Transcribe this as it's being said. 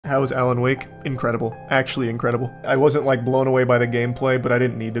How is Alan Wake? Incredible. Actually incredible. I wasn't like blown away by the gameplay, but I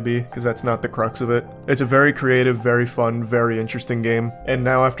didn't need to be, because that's not the crux of it. It's a very creative, very fun, very interesting game, and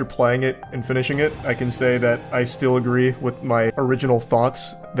now after playing it and finishing it, I can say that I still agree with my original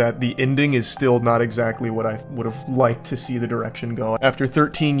thoughts that the ending is still not exactly what I would have liked to see the direction go. After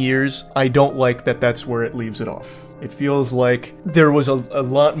 13 years, I don't like that that's where it leaves it off. It feels like there was a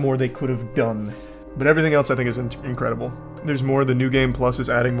lot more they could have done. But everything else I think is incredible. There's more, the New Game Plus is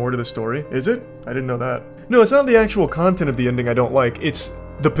adding more to the story. Is it? I didn't know that. No, it's not the actual content of the ending I don't like, it's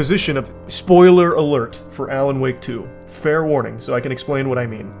the position of— spoiler alert for Alan Wake 2. Fair warning, so I can explain what I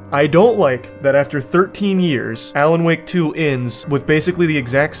mean. I don't like that after 13 years, Alan Wake 2 ends with basically the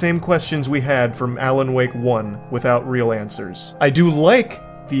exact same questions we had from Alan Wake 1 without real answers. I do like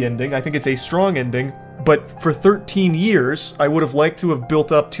the ending, I think it's a strong ending, but for 13 years, I would have liked to have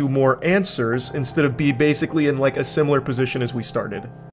built up to more answers instead of be basically in like a similar position as we started.